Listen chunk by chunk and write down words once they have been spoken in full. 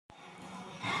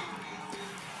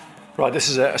Right, this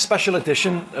is a special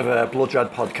edition of a Blood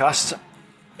Red podcast.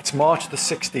 It's March the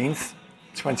 16th,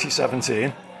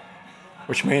 2017,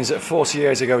 which means that 40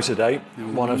 years ago today,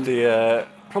 one of the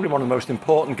probably one of the most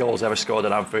important goals ever scored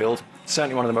at Anfield,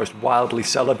 certainly one of the most wildly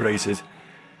celebrated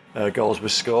goals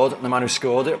was scored. And the man who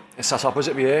scored it is sat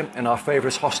opposite me here in our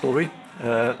favourite hostelry,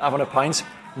 having a pint,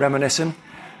 reminiscing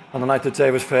on the night that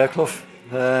David Fairclough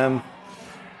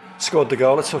scored the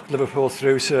goal that took Liverpool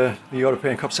through to the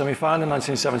European Cup semi-final in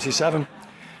 1977.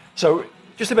 So,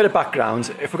 just a bit of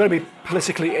background. If we're going to be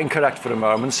politically incorrect for a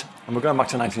moment, and we're going back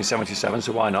to 1977,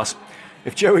 so why not?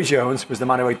 If Joey Jones was the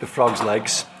man who ate the frog's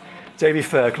legs, Davy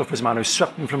Fairclough was the man who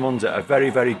swept them from under a very,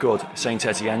 very good Saint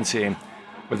Etienne team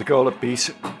with a goal that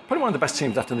beat probably one of the best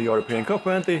teams left in the European Cup,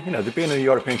 weren't they? You know, they'd been in the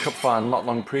European Cup final not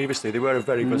long previously. They were a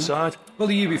very good side. Well,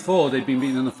 the year before, they'd been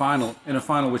beaten in a final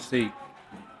which they,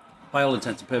 by all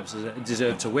intents and purposes,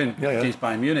 deserved to win against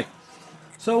Bayern Munich.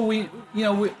 So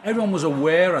everyone was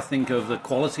aware, I think, of the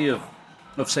quality of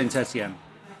Saint Etienne.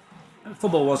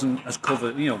 Football wasn't as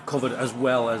covered as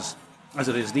well as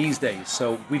it is these days.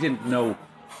 So we didn't know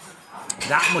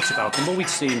that much about them, but we'd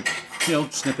seen,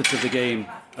 snippets of the game,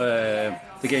 the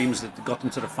games that got them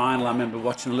to the final. I remember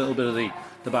watching a little bit of the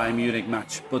Bayern Munich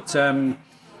match, but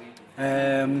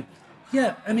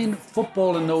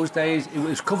football in those days, it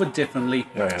was covered differently.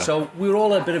 So we were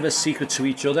all a bit of a secret to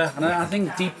each other, and I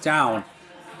think deep down,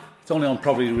 it's only on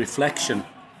probably reflection,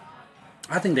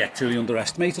 I think they actually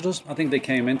underestimated us. I think they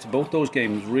came into both those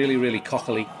games really, really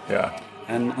cockily,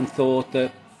 and thought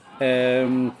that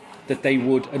that they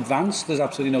would advance. There's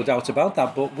absolutely no doubt about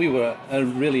that. But we were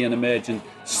really an emergent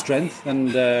strength,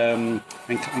 and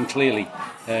clearly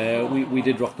we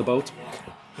did rock the boat.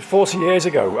 40 years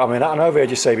ago, I mean, I know I've heard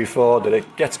you say before that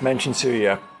it gets mentioned to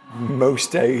you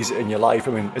most days in your life.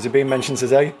 I mean, has it been mentioned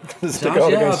today?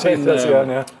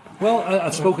 Well,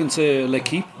 I've spoken to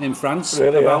L'Equipe in France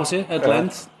about it at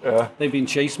length. They've been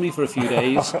chasing me for a few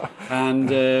days,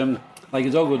 and like a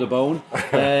dog with a bone,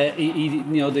 the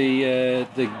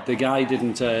guy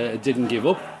didn't give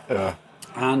up,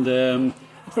 and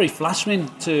it's very flattering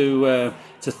to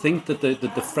think that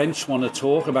the French want to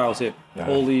talk about it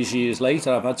all these years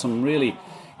later. I've had some really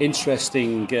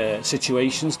interesting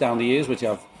situations down the years which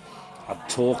I've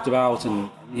talked about, and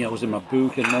it was in my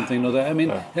book and one thing and another. I mean,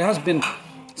 it has been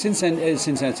since Saint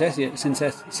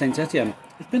Etienne.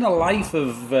 It's been a life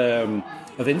of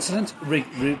incident,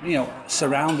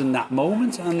 surrounding that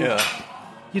moment, and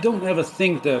you don't ever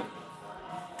think that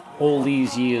all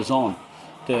these years on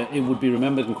that it would be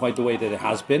remembered in quite the way that it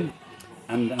has been.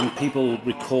 And people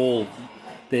recall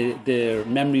their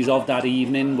memories of that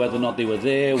evening, whether or not they were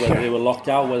there, whether they were locked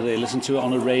out, whether they listened to it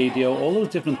on the radio, all those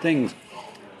different things.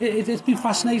 It's been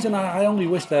fascinating. I only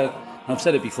wish that, I've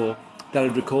said it before, that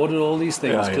I'd recorded all these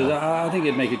things, because I think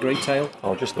it'd make a great tale.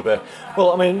 Oh, just a bit.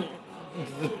 Well, I mean,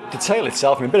 the tale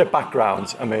itself, a bit of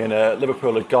background. I mean,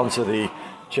 Liverpool had gone to the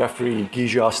Geoffrey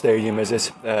Guijarro Stadium, a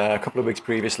couple of weeks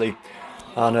previously,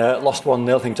 and lost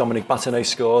 1-0. I think Dominic Batonnet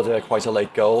scored quite a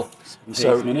late goal.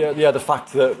 So the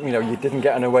fact that you didn't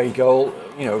get an away goal,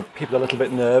 people are a little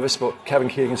bit nervous. But Kevin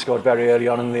Keegan scored very early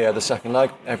on in the second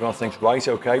leg. Everyone thinks, right,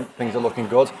 okay, things are looking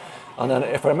good. And then,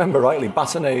 if I remember rightly,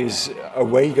 Batonnet's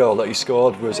away goal that he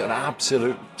scored was an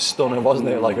absolute stunner, wasn't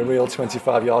it? Like a real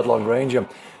 25-yard long ranger.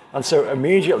 And so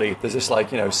immediately there's this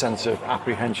sense of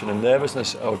apprehension and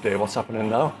nervousness. Oh dear, what's happening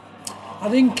now? I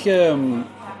think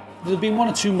there's been one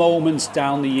or two moments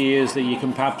down the years that you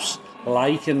can perhaps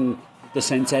liken the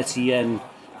Saint Etienne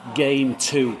game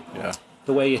to.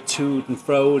 The way it toed and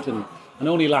froed, and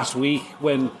only last week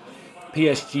when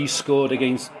PSG scored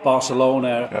against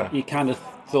Barcelona, you kind of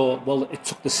thought, well,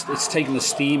 it's taken the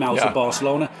steam out of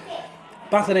Barcelona.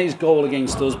 Batonet's goal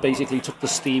against us basically took the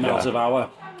steam out of our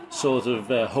sort of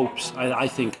hopes, I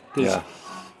think, because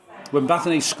when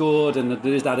Batonnet scored, and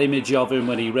there's that image of him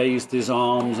when he raised his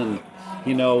arms, and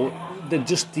there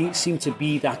just seemed to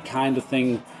be that kind of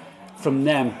thing from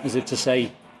them, as if to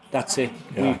say, that's it,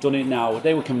 we've done it now.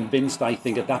 They were convinced, I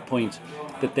think, at that point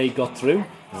that they got through,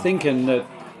 thinking that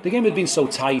the game had been so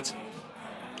tight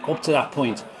up to that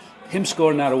point. Him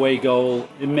scoring that away goal,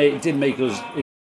 it